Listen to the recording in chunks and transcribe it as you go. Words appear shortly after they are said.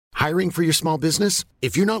Hiring for your small business?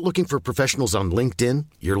 If you're not looking for professionals on LinkedIn,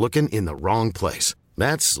 you're looking in the wrong place.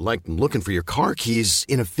 That's like looking for your car keys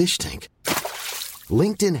in a fish tank.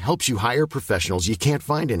 LinkedIn helps you hire professionals you can't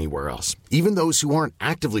find anywhere else, even those who aren't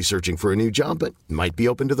actively searching for a new job but might be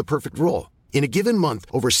open to the perfect role. In a given month,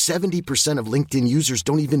 over 70% of LinkedIn users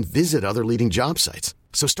don't even visit other leading job sites.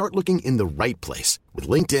 So start looking in the right place. With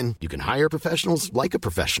LinkedIn, you can hire professionals like a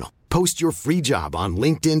professional. Post your free job on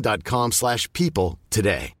linkedin.com/people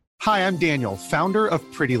today. Hi, I'm Daniel, founder of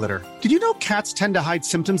Pretty Litter. Did you know cats tend to hide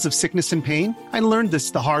symptoms of sickness and pain? I learned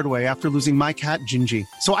this the hard way after losing my cat, Gingy.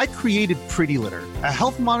 So I created Pretty Litter, a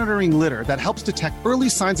health monitoring litter that helps detect early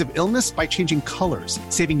signs of illness by changing colors,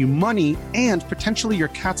 saving you money and potentially your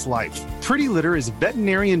cat's life. Pretty Litter is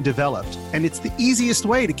veterinarian developed, and it's the easiest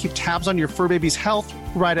way to keep tabs on your fur baby's health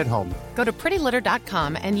right at home. Go to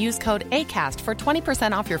prettylitter.com and use code ACAST for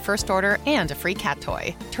 20% off your first order and a free cat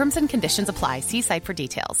toy. Terms and conditions apply. See site for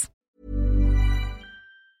details.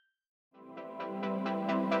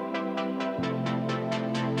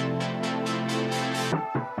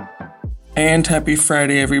 And happy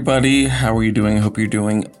Friday, everybody. How are you doing? I hope you're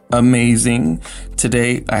doing amazing.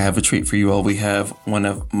 Today, I have a treat for you all. We have one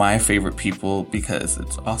of my favorite people, because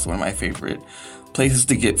it's also one of my favorite places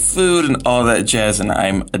to get food and all that jazz, and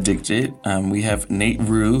I'm addicted. We have Nate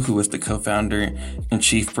Rue, who is the co-founder and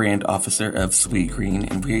chief brand officer of Sweetgreen,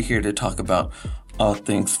 and we're here to talk about all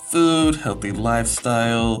things food, healthy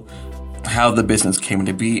lifestyle, how the business came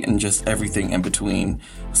to be, and just everything in between.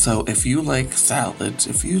 So if you like salads,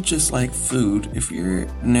 if you just like food, if you're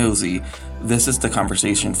nosy, this is the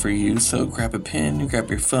conversation for you. So grab a pen, grab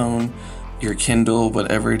your phone, your Kindle,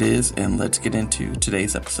 whatever it is, and let's get into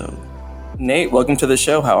today's episode. Nate, welcome to the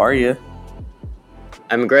show. How are you?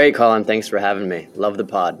 I'm great, Colin. Thanks for having me. Love the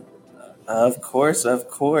pod. Of course.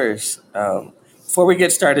 Before we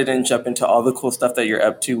get started and jump into all the cool stuff that you're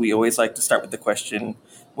up to, we always like to start with the question,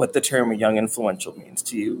 what the term young influential means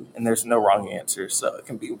to you. And there's no wrong answer, so it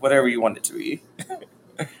can be whatever you want it to be.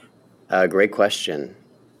 Great question.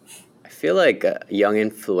 I feel like young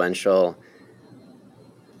influential,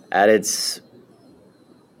 at its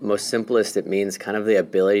most simplest, it means kind of the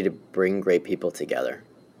ability to bring great people together.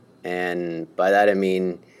 And by that, I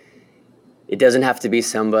mean, it doesn't have to be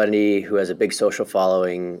somebody who has a big social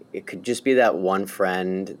following. It could just be that one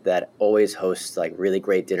friend that always hosts like really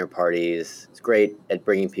great dinner parties. It's great at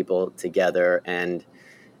bringing people together and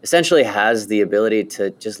essentially has the ability to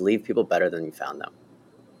just leave people better than you found them.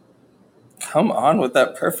 Come on with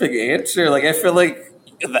that perfect answer. Like, I feel like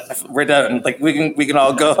we're done. Like, we can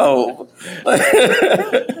all go home.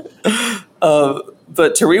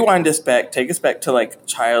 But to rewind us back, take us back to like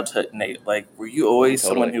childhood, Nate. Like, were you always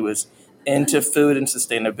someone who was into food and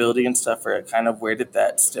sustainability and stuff, or kind of where did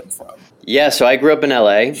that stem from? Yeah, so I grew up in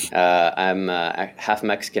LA. I'm half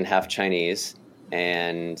Mexican, half Chinese.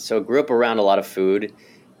 And so grew up around a lot of food,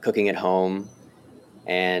 cooking at home.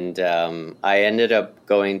 And I ended up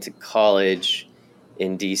going to college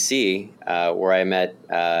in DC, where I met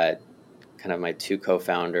kind of my two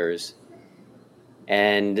co-founders.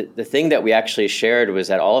 And the thing that we actually shared was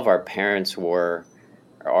that all of our parents are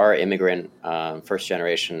immigrant,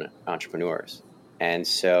 first-generation entrepreneurs. And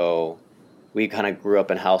so we kind of grew up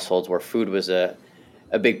in households where food was a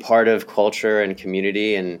big part of culture and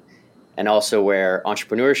community, and also where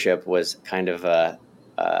entrepreneurship was kind of a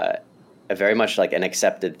very much like an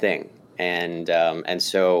accepted thing. And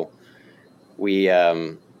so we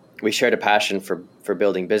shared a passion for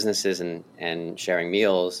building businesses and sharing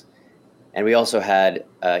meals. And we also had,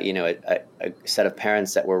 a set of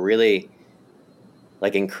parents that were really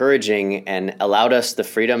like encouraging and allowed us the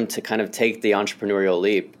freedom to kind of take the entrepreneurial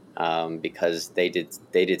leap, because they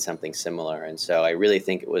did something similar. And so I really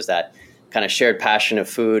think it was that kind of shared passion of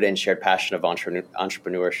food and shared passion of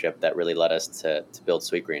entrepreneurship that really led us to build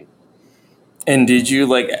Sweetgreen. And did you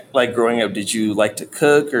like growing up, did you like to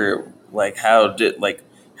cook, or like how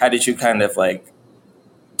did you kind of like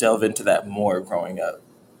delve into that more growing up?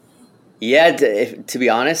 Yeah, to be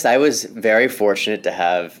honest, I was very fortunate to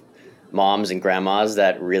have moms and grandmas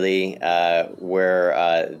that really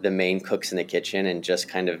were the main cooks in the kitchen, and just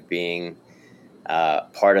kind of being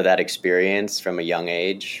part of that experience from a young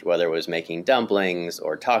age, whether it was making dumplings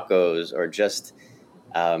or tacos or just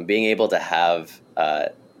being able to have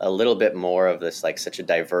a little bit more of this, like such a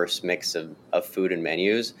diverse mix of food and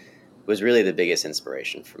menus, was really the biggest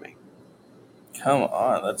inspiration for me. Come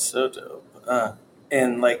on, that's so dope.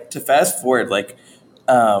 And like to fast forward, like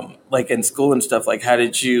in school and stuff, like how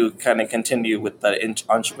did you kind of continue with that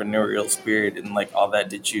entrepreneurial spirit and like all that?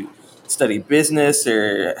 Did you study business,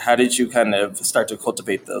 or how did you kind of start to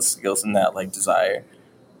cultivate those skills and that like desire?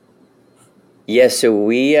 Yeah, so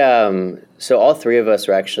all three of us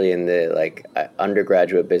were actually in the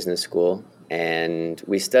undergraduate business school, and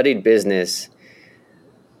we studied business.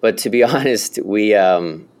 But to be honest, it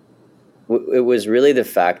was really the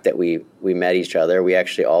fact that we met each other. We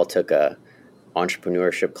actually all took a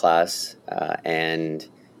entrepreneurship class, and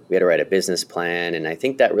we had to write a business plan, and I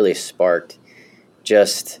think that really sparked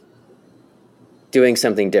just doing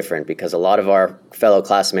something different, because a lot of our fellow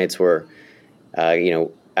classmates were,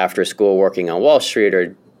 after school working on Wall Street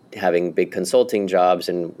or having big consulting jobs.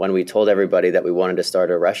 And when we told everybody that we wanted to start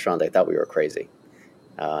a restaurant, they thought we were crazy.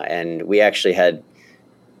 And we actually had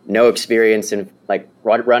no experience in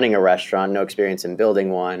running a restaurant, no experience in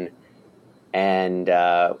building one. And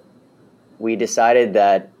we decided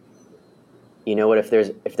that, you know what, if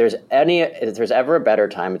there's ever a better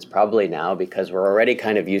time, it's probably now, because we're already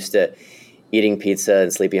kind of used to eating pizza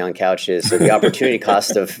and sleeping on couches. So the opportunity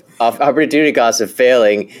cost of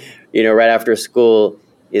failing, right after school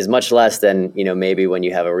is much less than, maybe when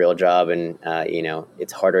you have a real job and,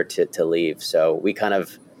 it's harder to leave. So we kind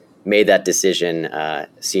of made that decision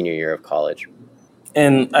senior year of college.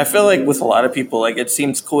 And I feel like with a lot of people, it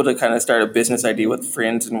seems cool to kind of start a business idea with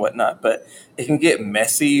friends and whatnot, but it can get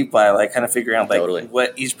messy by kind of figuring out Totally.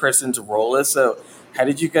 what each person's role is. So how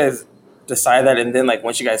did you guys decide that? And then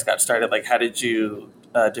once you guys got started, how did you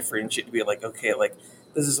differentiate to be okay,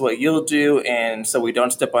 this is what you'll do, and so we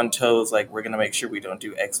don't step on toes, we're going to make sure we don't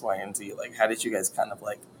do X, Y, and Z. How did you guys kind of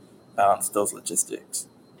balance those logistics?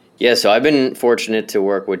 Yeah, so I've been fortunate to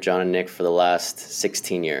work with John and Nick for the last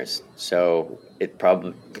 16 years. So it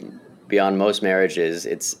probably, beyond most marriages,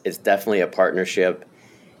 it's definitely a partnership.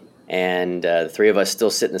 And the three of us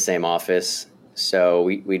still sit in the same office. So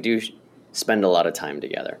we do spend a lot of time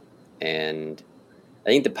together. And I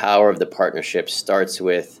think the power of the partnership starts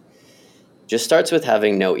with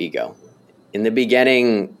having no ego. In the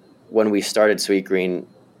beginning, when we started Sweetgreen,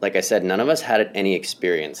 like I said, none of us had any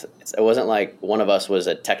experience. It wasn't like one of us was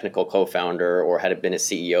a technical co-founder or had been a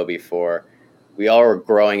CEO before. We all were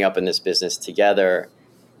growing up in this business together.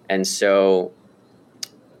 And so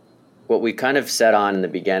what we kind of set on in the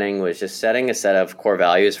beginning was just setting a set of core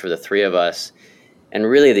values for the three of us. And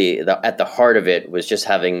really at the heart of it was just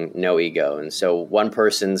having no ego. And so one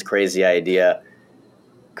person's crazy idea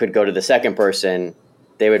could go to the second person.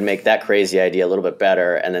 They would make that crazy idea a little bit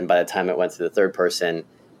better. And then by the time it went to the third person,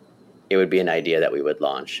 it would be an idea that we would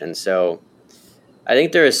launch. And so I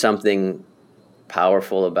think there is something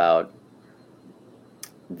powerful about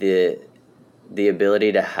the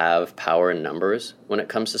ability to have power in numbers when it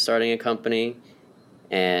comes to starting a company,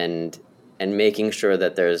 and making sure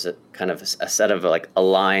that there's a kind of a set of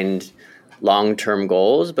aligned long-term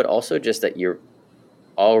goals, but also just that you're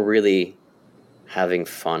all really having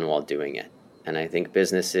fun while doing it. And I think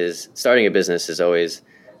starting a business is always,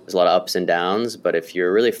 there's a lot of ups and downs, but if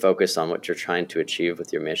you're really focused on what you're trying to achieve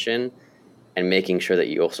with your mission and making sure that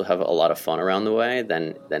you also have a lot of fun around the way,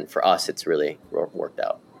 then for us, it's really worked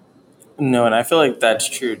out. No, and I feel like that's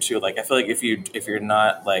true too. I feel like if you're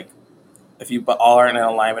not if you all aren't in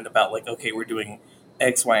alignment about okay, we're doing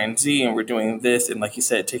X, Y, and Z, and we're doing this, and like you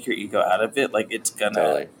said, take your ego out of it,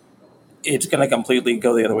 it's gonna completely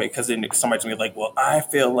go the other way, because then somebody's gonna be well, I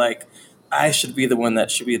feel like I should be the one that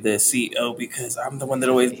should be the CEO because I'm the one that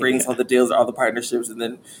always brings all the deals, all the partnerships, and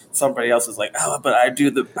then somebody else is but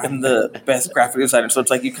I'm the best graphic designer. So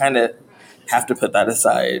it's you kind of have to put that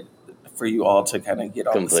aside for you all to kind of get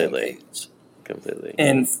on the same page. Completely.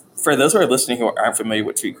 And for those who are listening who aren't familiar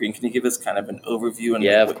with Sweetgreen, can you give us kind of an overview and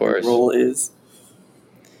what your role is?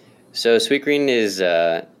 So Sweetgreen is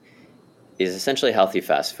essentially healthy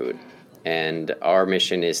fast food, and our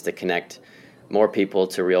mission is to connect more people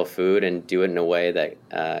to real food and do it in a way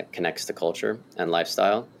that connects to culture and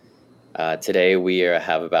lifestyle. Today we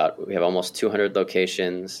have almost 200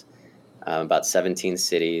 locations, about 17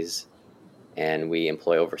 cities, and we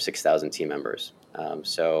employ over 6,000 team members.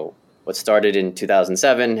 So what started in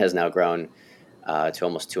 2007 has now grown to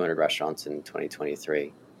almost 200 restaurants in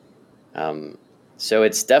 2023. So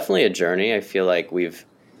it's definitely a journey. I feel like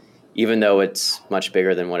even though it's much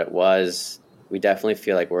bigger than what it was, we definitely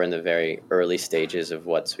feel like we're in the very early stages of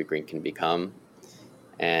what Sweetgreen can become.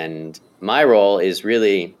 And my role is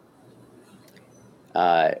really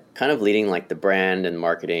kind of leading the brand and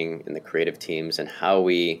marketing and the creative teams and how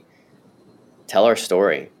we tell our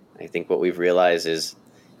story. I think what we've realized is,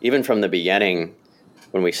 even from the beginning,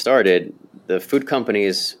 when we started, the food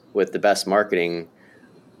companies with the best marketing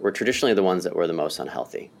were traditionally the ones that were the most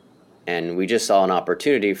unhealthy. And we just saw an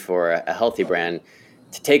opportunity for a healthy brand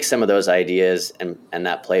to take some of those ideas and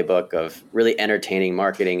that playbook of really entertaining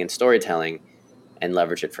marketing and storytelling and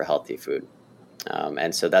leverage it for healthy food.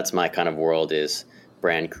 And so that's my kind of world, is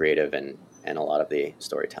brand creative and a lot of the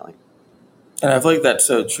storytelling. And I feel like that's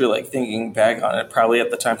so true. Like thinking back on it, probably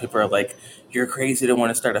at the time people are like, "You're crazy to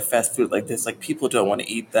want to start a fast food like this. Like people don't want to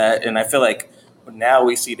eat that." And I feel like now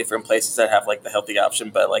we see different places that have like the healthy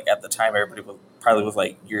option, but like at the time, everybody was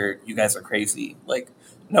like, you guys are crazy. Like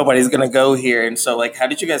nobody's gonna go here." And so like, how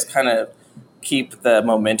did you guys kind of keep the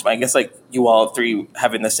momentum? I guess like you all three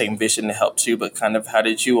having the same vision to help too, but kind of how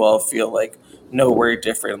did you all feel like, no, we're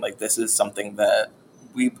different. Like this is something that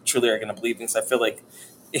we truly are going to believe in. So I feel like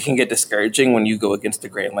it can get discouraging when you go against the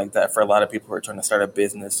grain like that for a lot of people who are trying to start a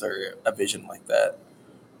business or a vision like that.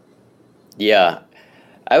 Yeah,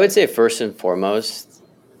 I would say first and foremost,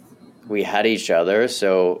 we had each other.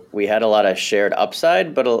 So we had a lot of shared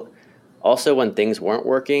upside, but also when things weren't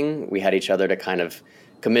working, we had each other to kind of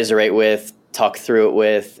commiserate with, talk through it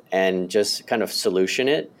with, and just kind of solution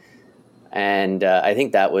it. And I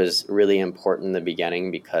think that was really important in the beginning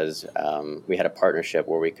because we had a partnership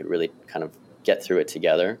where we could really kind of get through it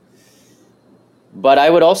together. But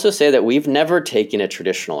I would also say that we've never taken a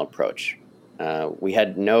traditional approach. We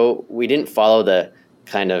didn't follow the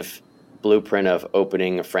kind of blueprint of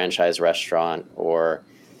opening a franchise restaurant or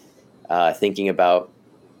thinking about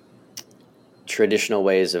traditional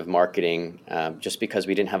ways of marketing just because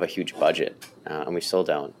we didn't have a huge budget, and we still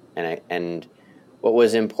don't. And what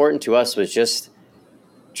was important to us was just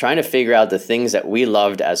trying to figure out the things that we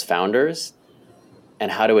loved as founders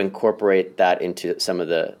and how to incorporate that into some of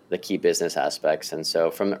the key business aspects. And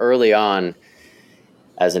so from early on,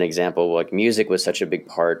 as an example, like music was such a big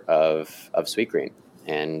part of Sweetgreen.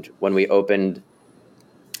 And when we opened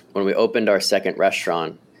our second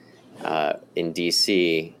restaurant in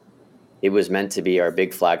DC, it was meant to be our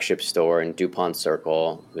big flagship store in DuPont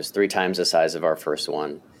Circle. It was 3 times the size of our first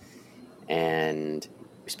one. And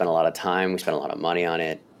we spent a lot of time, we spent a lot of money on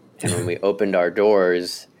it. And when we opened our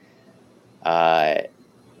doors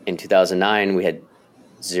in 2009, we had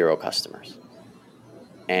 0 customers.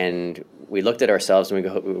 And we looked at ourselves and we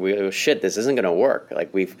go, shit, this isn't going to work.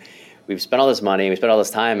 Like we've spent all this money, we spent all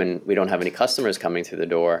this time, and we don't have any customers coming through the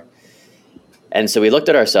door. And so we looked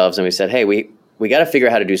at ourselves and we said, hey, we got to figure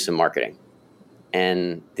out how to do some marketing.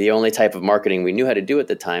 And the only type of marketing we knew how to do at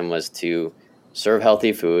the time was to serve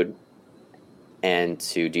healthy food and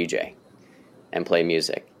to DJ and play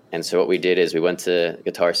music. And so what we did is we went to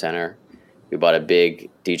Guitar Center, we bought a big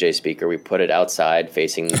DJ speaker, we put it outside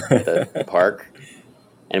facing the park,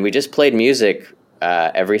 and we just played music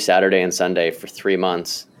every Saturday and Sunday for 3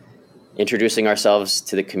 months, introducing ourselves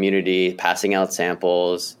to the community, passing out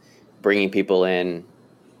samples, bringing people in,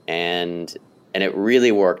 and it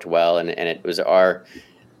really worked well. And it was our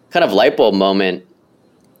kind of light bulb moment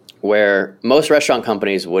where most restaurant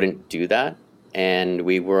companies wouldn't do that. And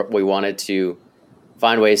we wanted to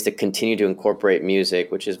find ways to continue to incorporate music,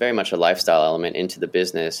 which is very much a lifestyle element, into the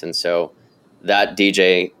business. And so that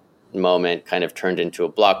DJ moment kind of turned into a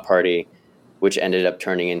block party, which ended up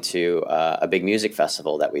turning into a big music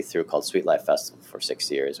festival that we threw called Sweet Life Festival for 6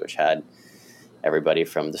 years, which had everybody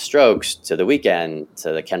from The Strokes to The Weeknd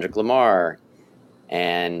to the Kendrick Lamar,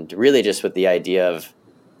 and really just with the idea of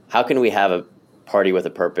how can we have a party with a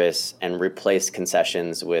purpose and replace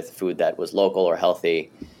concessions with food that was local or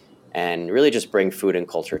healthy, and really just bring food and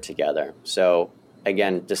culture together. So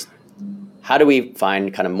again, just how do we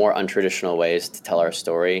find kind of more untraditional ways to tell our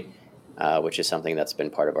story, which is something that's been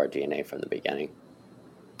part of our DNA from the beginning.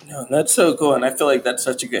 No, that's so cool. And I feel like that's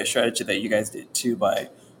such a good strategy that you guys did too, by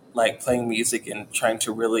like playing music and trying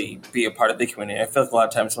to really be a part of the community. I feel like a lot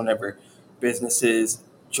of times whenever businesses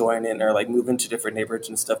join in or like move into different neighborhoods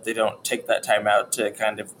and stuff, they don't take that time out to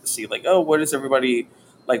kind of see like, oh, what does everybody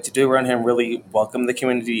like to do around here and really welcome the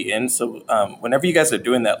community in. So whenever you guys are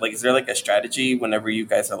doing that, like, is there like a strategy whenever you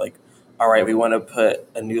guys are like, all right, we want to put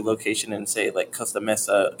a new location in, say, like Costa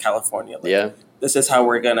Mesa, California. Like, yeah. This is how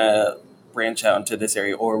we're going to branch out into this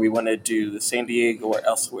area, or we want to do San Diego or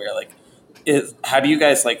elsewhere. Like, how do you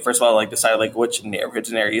guys, like, first of all, like decide like which neighborhoods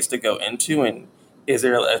and areas to go into? And is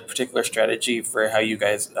there a particular strategy for how you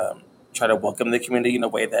guys try to welcome the community in a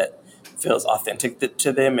way that feels authentic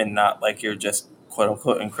to them and not like you're just quote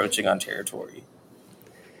unquote encroaching on territory?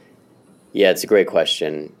 Yeah, it's a great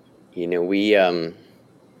question. You know, we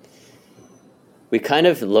kind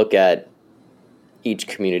of look at each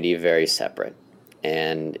community very separate,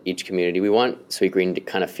 and each community, we want Sweetgreen to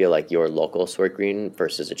kind of feel like your local Sweetgreen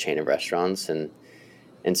versus a chain of restaurants. And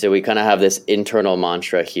so we kind of have this internal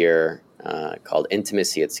mantra here called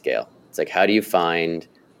intimacy at scale. It's like, how do you find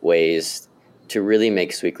ways to really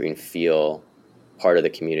make Sweetgreen feel part of the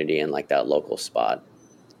community and like that local spot?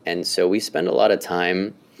 And so we spend a lot of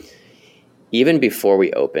time, even before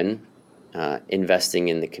we open, investing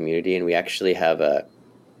in the community. And we actually have a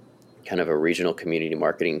kind of a regional community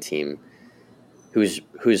marketing team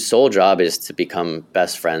whose sole job is to become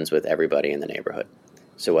best friends with everybody in the neighborhood.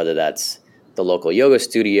 So whether that's the local yoga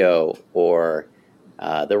studio or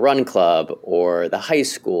the run club or the high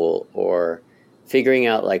school, or figuring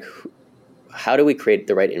out like how do we create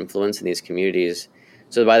the right influence in these communities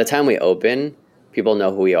so by the time we open, people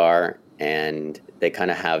know who we are and they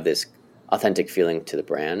kind of have this authentic feeling to the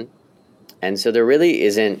brand. And so there really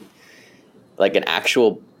isn't like an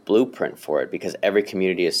actual blueprint for it because every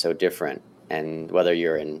community is so different. And whether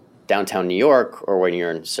you're in downtown New York or when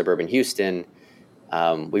you're in suburban Houston,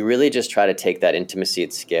 we really just try to take that intimacy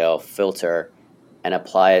at scale, filter, and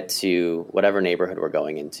apply it to whatever neighborhood we're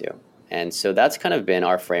going into. And so that's kind of been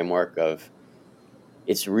our framework of,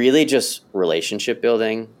 it's really just relationship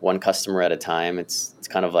building, one customer at a time. It's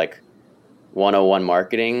kind of like 101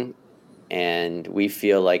 marketing. And we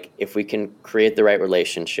feel like if we can create the right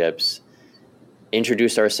relationships,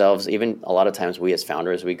 introduce ourselves, even a lot of times we as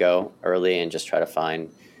founders, we go early and just try to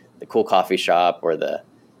find the cool coffee shop or the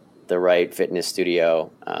right fitness studio.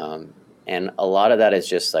 And a lot of that is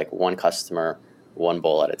just like one customer, one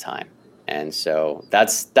bowl at a time. And so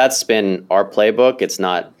that's been our playbook. It's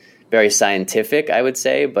not very scientific, I would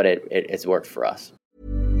say, but it's worked for us.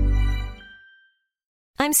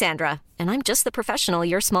 I'm Sandra, and I'm just the professional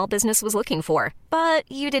your small business was looking for. But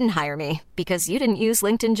you didn't hire me because you didn't use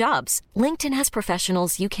LinkedIn Jobs. LinkedIn has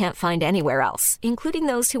professionals you can't find anywhere else, including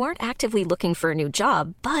those who aren't actively looking for a new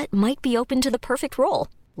job, but might be open to the perfect role,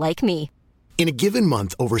 like me. In a given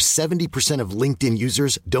month, over 70% of LinkedIn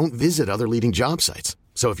users don't visit other leading job sites.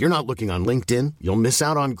 So if you're not looking on LinkedIn, you'll miss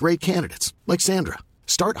out on great candidates like Sandra.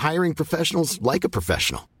 Start hiring professionals like a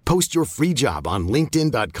professional. Post your free job on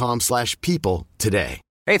linkedin.com/people today.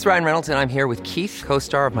 Hey, it's Ryan Reynolds, and I'm here with Keith,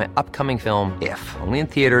 co-star of my upcoming film, If, only in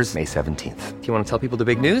theaters May 17th. Do you want to tell people the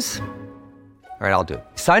big news? All right, I'll do it.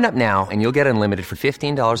 Sign up now and you'll get unlimited for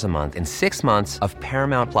 $15 a month and 6 months of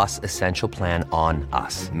Paramount Plus Essential Plan on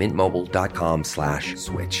us.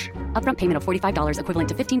 MintMobile.com/switch. Upfront payment of $45 equivalent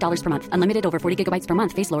to $15 per month. Unlimited over 40 gigabytes per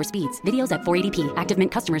month. Face lower speeds. Videos at 480p. Active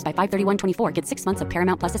Mint customers by 531.24 get 6 months of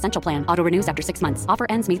Paramount Plus Essential Plan. Auto renews after 6 months. Offer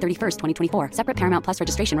ends May 31st, 2024. Separate Paramount Plus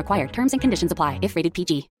registration required. Terms and conditions apply if rated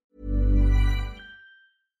PG.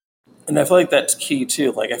 And I feel like that's key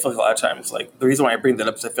too. Like I feel like a lot of times, like the reason why I bring that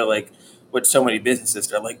up is I feel like with so many businesses,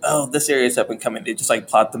 they're like, oh, this area is up and coming. They just like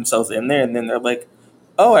plot themselves in there. And then they're like,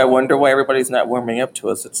 oh, I wonder why everybody's not warming up to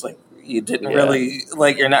us. It's like, you didn't really,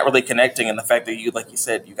 like, you're not really connecting. And the fact that you, like you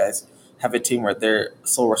said, you guys have a team where their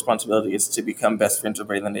sole responsibility is to become best friends with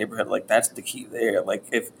everybody in the neighborhood. Like that's the key there. Like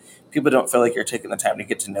if people don't feel like you're taking the time to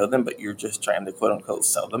get to know them, but you're just trying to quote unquote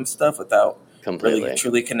sell them stuff without really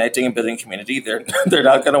truly connecting and building community, they're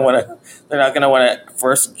not going to want to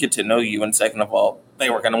first get to know you, and second of all, they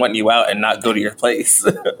were going to want you out and not go to your place.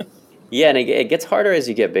 Yeah, and it gets harder as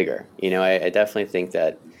you get bigger. You know, I definitely think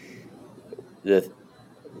that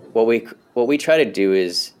what we try to do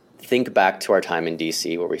is think back to our time in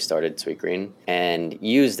DC where we started Sweetgreen and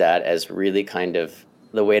use that as really kind of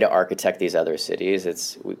the way to architect these other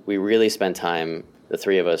cities. We really spend time, the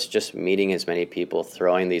three of us, just meeting as many people,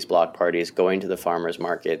 throwing these block parties, going to the farmers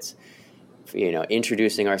markets, you know,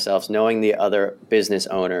 introducing ourselves, knowing the other business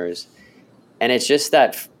owners. And it's just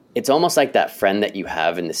that, it's almost like that friend that you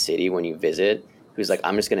have in the city when you visit, who's like,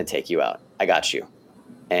 I'm just going to take you out. I got you.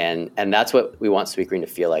 And that's what we want Sweetgreen to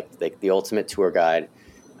feel like the ultimate tour guide,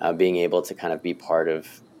 being able to kind of be part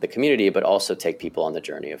of the community, but also take people on the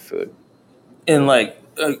journey of food. And like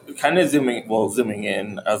kind of zooming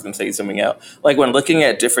in, I was going to say zooming out, like when looking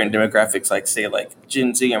at different demographics, like say like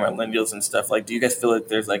Gen Z and millennials and stuff, like do you guys feel like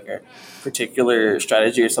there's like a particular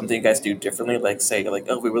strategy or something you guys do differently? Like say like,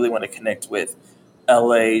 oh, we really want to connect with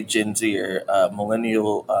LA Gen Z or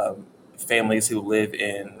millennial families who live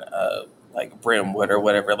in like Brentwood or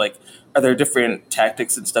whatever. Like are there different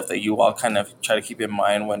tactics and stuff that you all kind of try to keep in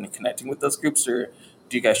mind when connecting with those groups, or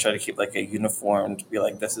do you guys try to keep like a uniformed, be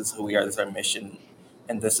like, this is who we are, this is our mission,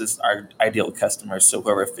 and this is our ideal customer, so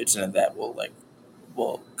whoever fits into that will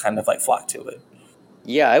kind of like flock to it?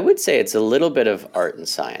 Yeah, I would say it's a little bit of art and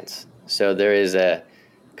science. So there is a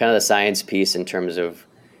kind of the science piece in terms of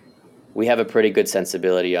we have a pretty good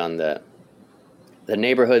sensibility on the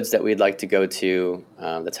neighborhoods that we'd like to go to,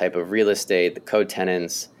 the type of real estate, the code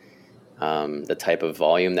tenants, the type of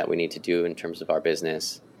volume that we need to do in terms of our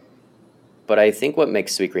business. But I think what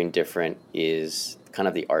makes Sweetgreen different is kind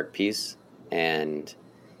of the art piece. And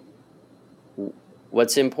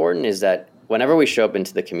what's important is that whenever we show up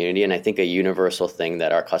into the community, and I think a universal thing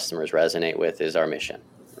that our customers resonate with is our mission,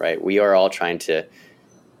 right? We are all trying to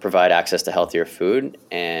provide access to healthier food.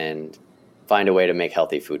 And find a way to make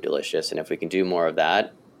healthy food delicious. And if we can do more of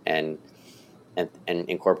that and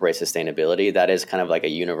incorporate sustainability, that is kind of like a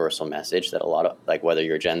universal message that a lot of, like, whether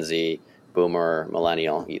you're Gen Z, Boomer,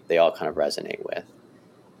 Millennial, they all kind of resonate with.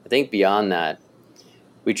 I think beyond that,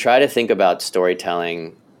 we try to think about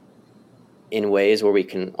storytelling in ways where we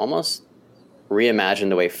can almost reimagine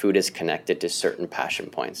the way food is connected to certain passion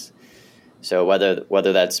points. So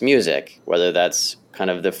whether that's music, whether that's kind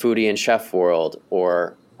of the foodie and chef world,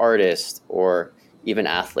 or artists, or even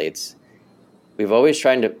athletes, we've always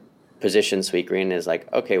tried to position Sweetgreen as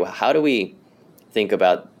like, okay, well, how do we think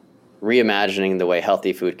about reimagining the way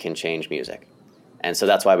healthy food can change music? And so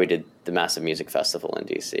that's why we did the massive music festival in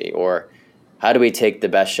DC. Or how do we take the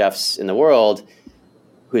best chefs in the world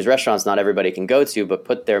whose restaurants not everybody can go to, but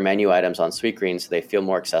put their menu items on Sweetgreen so they feel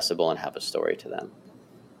more accessible and have a story to them?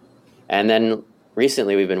 And then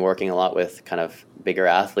recently we've been working a lot with kind of bigger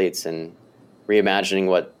athletes and reimagining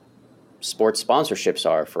what sports sponsorships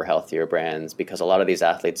are for healthier brands, because a lot of these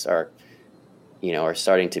athletes are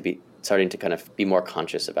starting to kind of be more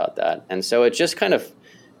conscious about that. And so it's just kind of,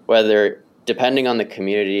 whether depending on the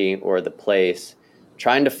community or the place,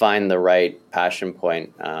 trying to find the right passion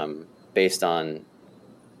point based on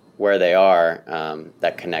where they are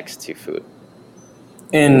that connects to food.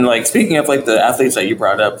 And like, speaking of like the athletes that you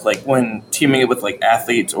brought up, like when teaming up with like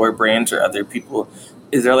athletes or brands or other people,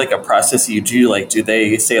 is there like a process you do? Like, do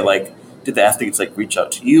they say like, did the athletes like reach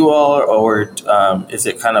out to you all, or is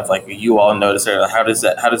it kind of like you all notice, or how does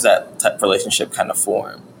that type of relationship kind of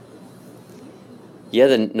form?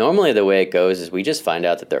 Yeah, normally the way it goes is we just find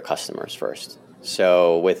out that they're customers first.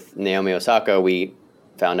 So with Naomi Osaka, we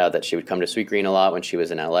found out that she would come to Sweetgreen a lot when she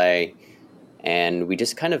was in LA, and we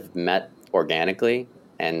just kind of met organically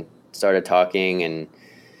and started talking, and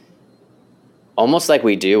almost like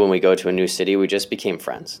we do when we go to a new city, we just became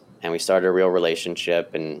friends and we started a real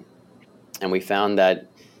relationship. And we found that,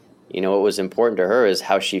 what was important to her is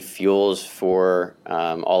how she fuels for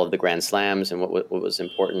all of the Grand Slams and what was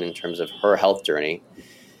important in terms of her health journey.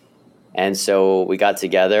 And so we got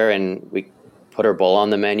together and we put her bowl on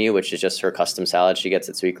the menu, which is just her custom salad she gets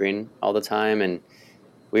at Sweetgreen all the time. And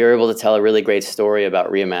we were able to tell a really great story about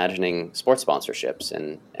reimagining sports sponsorships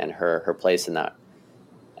and her place in that.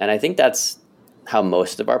 And I think that's how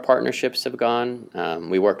most of our partnerships have gone.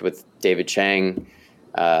 We worked with David Chang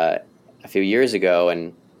a few years ago,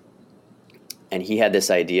 and he had this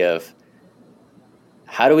idea of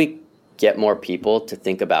how do we get more people to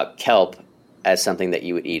think about kelp as something that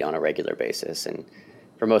you would eat on a regular basis. And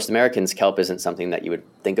for most Americans, kelp isn't something that you would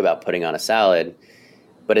think about putting on a salad,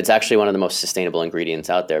 but it's actually one of the most sustainable ingredients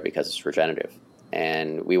out there because it's regenerative.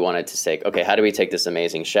 And we wanted to say, okay, how do we take this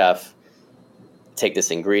amazing chef, take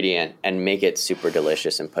this ingredient, and make it super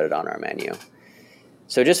delicious and put it on our menu?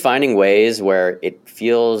 So just finding ways where it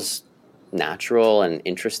feels natural and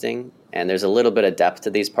interesting, and there's a little bit of depth to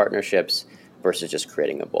these partnerships versus just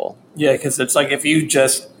creating a bowl. Yeah, because it's like if you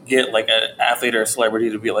just get like an athlete or a celebrity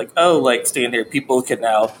to be like, oh, like stand here, people can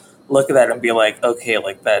now look at that and be like, okay,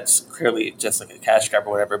 like that's clearly just like a cash grab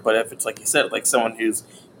or whatever. But if it's like you said, like someone who's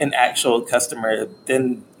an actual customer,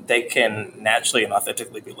 then they can naturally and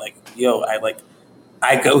authentically be like, yo,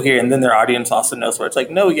 I go here, and then their audience also knows where it's like,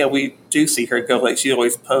 no, yeah, we do see her go. Like she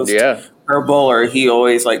always posts her bowl, or he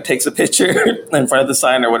always like takes a picture in front of the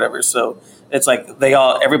sign or whatever. So it's like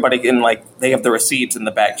everybody can like, they have the receipts in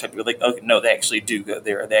the back to be like, okay, no, they actually do go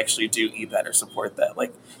there. Or they actually do eat that or support that.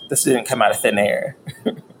 Like this didn't come out of thin air.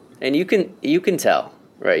 And you can tell,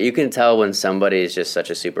 right? You can tell when somebody is just such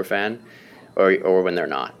a super fan or when they're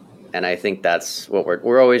not. And I think that's what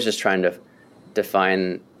we're always just trying to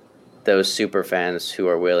define those super fans who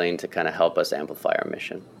are willing to kind of help us amplify our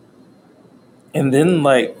mission. And then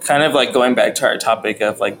like kind of like going back to our topic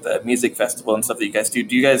of like the music festival and stuff that you guys do,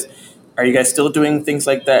 are you guys still doing things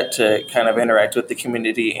like that to kind of interact with the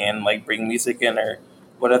community and like bring music in, or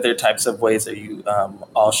what other types of ways are you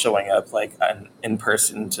all showing up like in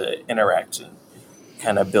person to interact and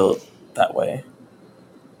kind of build that way?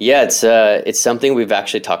 Yeah, it's something we've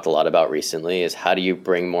actually talked a lot about recently, is how do you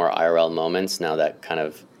bring more IRL moments now that kind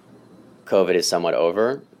of COVID is somewhat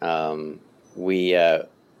over.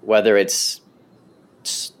 Whether it's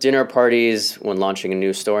dinner parties when launching a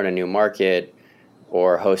new store in a new market,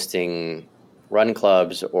 or hosting run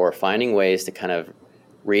clubs, or finding ways to kind of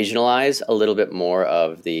regionalize a little bit more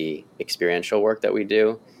of the experiential work that we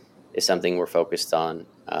do, is something we're focused on.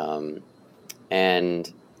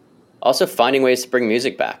 And also finding ways to bring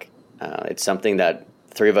music back. It's something that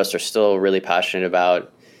the three of us are still really passionate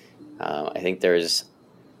about. I think there's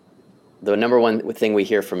the number one thing we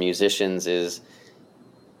hear from musicians is,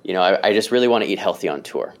 I just really want to eat healthy on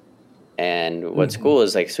tour. And what's cool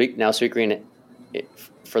is like Sweetgreen,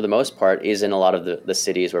 for the most part, is in a lot of the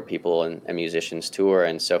cities where people and musicians tour.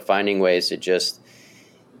 And so finding ways to just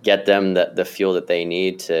get them the fuel that they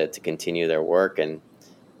need to continue their work. And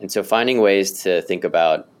so finding ways to think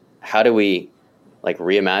about how do we like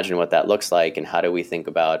reimagine what that looks like, and how do we think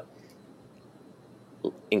about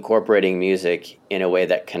incorporating music in a way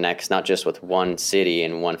that connects not just with one city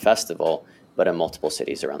and one festival, but in multiple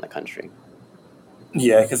cities around the country.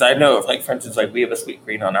 Yeah, because I know, if, like, for instance, like, we have a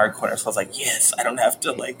Sweetgreen on our corner, so I was like, yes, I don't have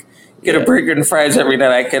to, like, get a burger and fries every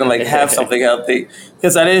night. I can, like, have something healthy.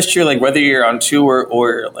 Because that is true, like, whether you're on tour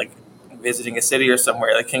or, like, visiting a city or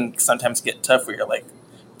somewhere, it can sometimes get tough where you're, like,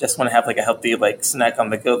 just want to have, like, a healthy, like, snack on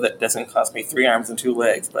the go that doesn't cost me 3 arms and 2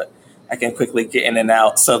 legs, but I can quickly get in and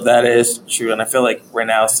out. So that is true, and I feel like we're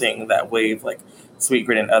now seeing that wave, like,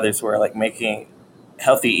 Sweetgreen and others, who are, like, making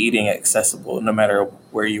healthy eating accessible no matter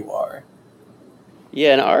where you are.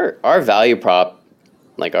 Yeah, and our value prop,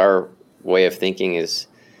 like our way of thinking is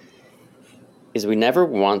we never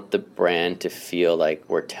want the brand to feel like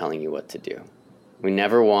we're telling you what to do. We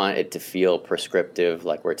never want it to feel prescriptive,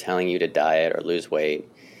 like we're telling you to diet or lose weight.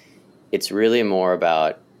 It's really more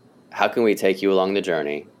about how can we take you along the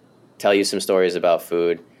journey, tell you some stories about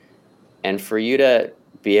food, and for you to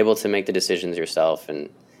be able to make the decisions yourself. And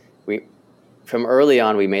from early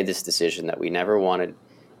on, we made this decision that we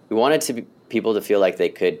wanted people to feel like they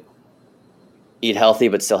could eat healthy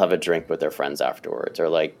but still have a drink with their friends afterwards, or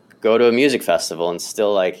like go to a music festival and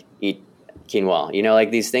still like eat quinoa,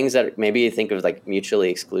 like these things that maybe you think of like mutually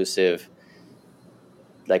exclusive,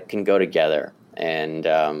 like can go together. And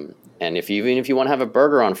even if you want to have a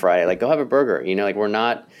burger on Friday, like go have a burger, like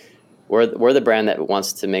we're the brand that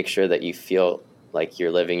wants to make sure that you feel like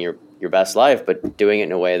you're living your best life, but doing it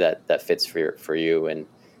in a way that fits for you. And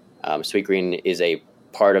Sweetgreen is a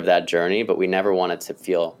part of that journey, but we never want it to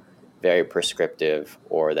feel very prescriptive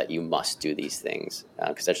or that you must do these things,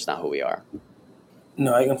 because that's just not who we are.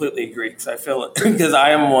 No, I completely agree, because I feel because I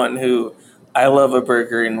am one who I love a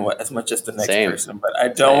burger as much as the next person, but I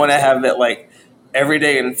don't want to have that like every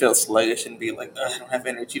day and feel sluggish and be like, I don't have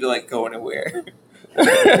energy to like go anywhere.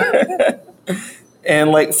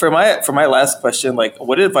 And like for my last question, like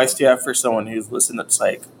what advice do you have for someone who's listening that's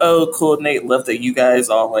like, oh cool, Nate, love that you guys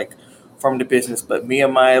all like formed a business, but me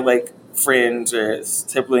and my like friends or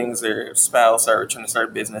siblings or spouse are trying to start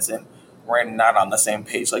a business and we're not on the same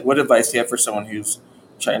page. Like what advice do you have for someone who's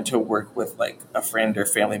trying to work with like a friend or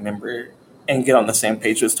family member and get on the same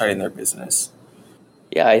page with starting their business?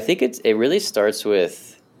 Yeah, I think it really starts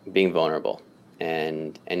with being vulnerable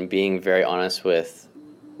and being very honest with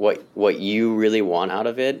what you really want out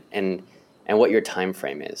of it and what your time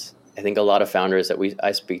frame is. I think a lot of founders that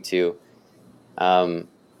I speak to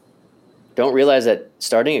don't realize that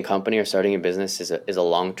starting a company or starting a business is a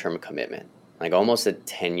long-term commitment, like almost a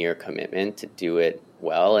 10-year commitment to do it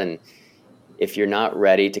well. And if you're not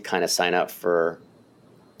ready to kind of sign up for,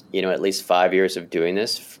 at least 5 years of doing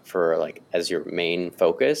this for like as your main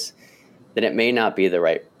focus, then it may not be the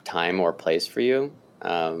right time or place for you.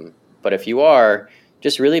 But if you are,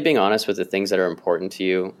 just really being honest with the things that are important to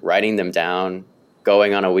you, writing them down,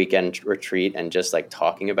 going on a weekend retreat and just like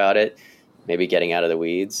talking about it, maybe getting out of the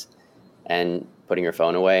weeds and putting your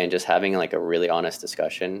phone away and just having like a really honest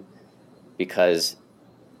discussion. Because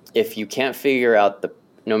if you can't figure out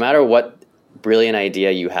no matter what brilliant idea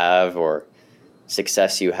you have or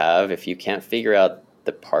success you have, if you can't figure out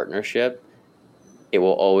the partnership, it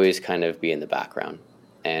will always kind of be in the background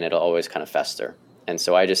and it'll always kind of fester. And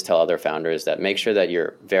so I just tell other founders that make sure that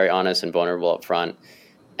you're very honest and vulnerable up front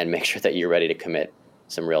and make sure that you're ready to commit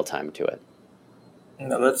some real time to it.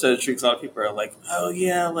 No, that's true, because a lot of people are like, oh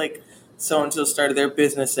yeah, like so-and-so started their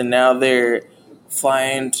business and now they're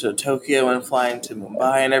flying to Tokyo and flying to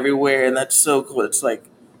Mumbai and everywhere, and that's so cool. It's like,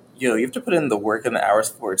 you have to put in the work and the hours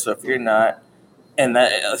for it. So if you're not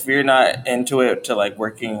into it to like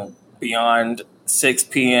working beyond 6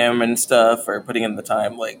 p.m. and stuff or putting in the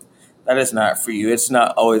time, like that is not for you. It's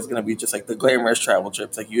not always going to be just like the glamorous travel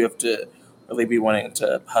trips. Like you have to really be wanting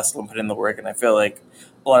to hustle and put in the work. And I feel like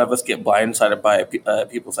a lot of us get blindsided by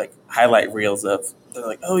people's like highlight reels of, they're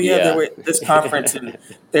like, oh yeah, they were at this conference and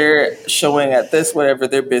they're showing at this, whatever,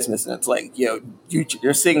 their business. And it's like,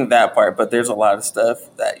 you're seeing that part, but there's a lot of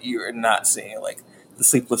stuff that you're not seeing, like the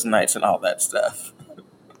sleepless nights and all that stuff.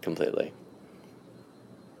 Completely.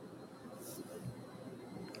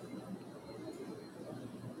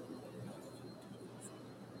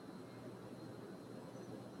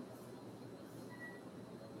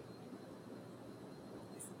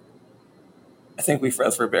 I think we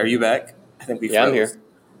froze for a bit. Are you back? I think we froze. Yeah, I'm here.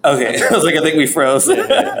 Okay. I was like, I think we froze.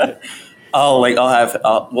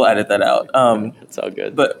 we'll edit that out. It's all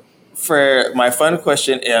good. But for my fun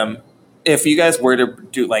question, if you guys were to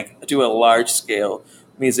do a large scale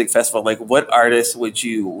music festival, like what artists would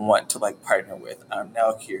you want to like partner with? I'm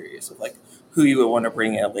now curious of like who you would want to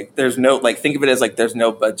bring in. Like there's no, like, think of it as like there's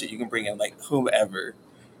no budget. You can bring in like whomever.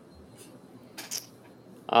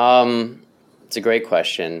 It's a great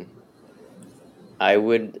question. I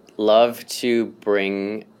would love to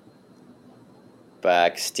bring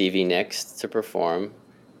back Stevie Nicks to perform.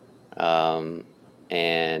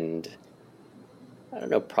 And I don't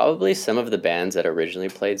know, probably some of the bands that originally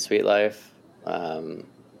played Sweet Life,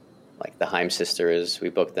 like the Haim Sisters. We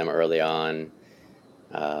booked them early on.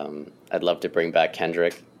 I'd love to bring back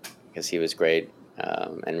Kendrick because he was great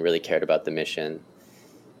and really cared about the mission.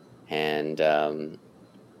 And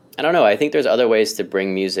I don't know, I think there's other ways to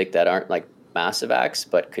bring music that aren't like massive acts,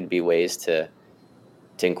 but could be ways to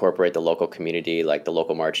incorporate the local community, like the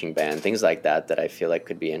local marching band, things like that, that I feel like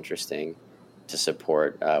could be interesting to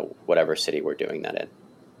support whatever city we're doing that in.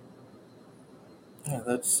 Yeah,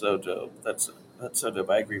 that's so dope. That's so dope.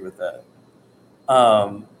 I agree with that.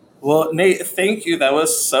 Well, Nate, thank you. That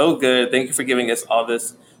was so good. Thank you for giving us all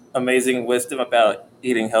this amazing wisdom about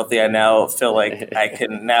eating healthy. I now feel like I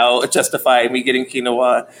can now justify me getting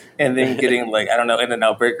quinoa and then getting like, I don't know,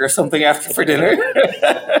 In-N-Out burger or something after for dinner.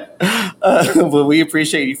 But we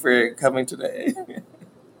appreciate you for coming today.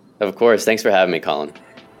 Of course. Thanks for having me, Colin.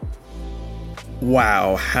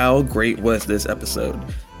 Wow, how great was this episode?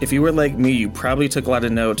 If you were like me, you probably took a lot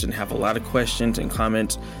of notes and have a lot of questions and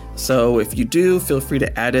comments. So if you do, feel free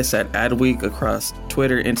to add us at Adweek across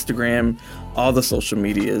Twitter, Instagram, all the social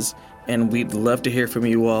medias. And we'd love to hear from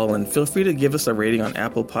you all. And feel free to give us a rating on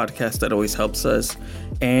Apple Podcasts. That always helps us.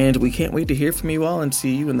 And we can't wait to hear from you all and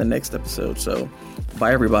see you in the next episode. So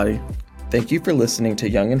bye, everybody. Thank you for listening to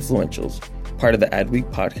Young Influentials, part of the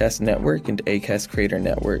Adweek Podcast Network and Acast Creator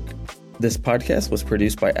Network. This podcast was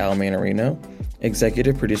produced by Al Manarino,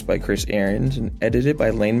 executive produced by Chris Ahrens, and edited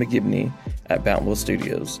by Lane McGibney at Bountiful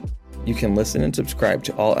Studios. You can listen and subscribe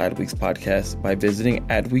to all Adweek's podcasts by visiting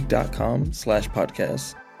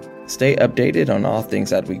adweek.com/podcasts. Stay updated on all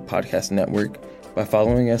things Adweek Podcast Network by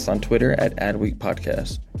following us on Twitter at Adweek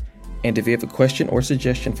Podcast. And if you have a question or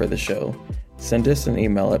suggestion for the show, send us an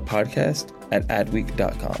email at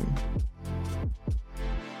podcast@adweek.com.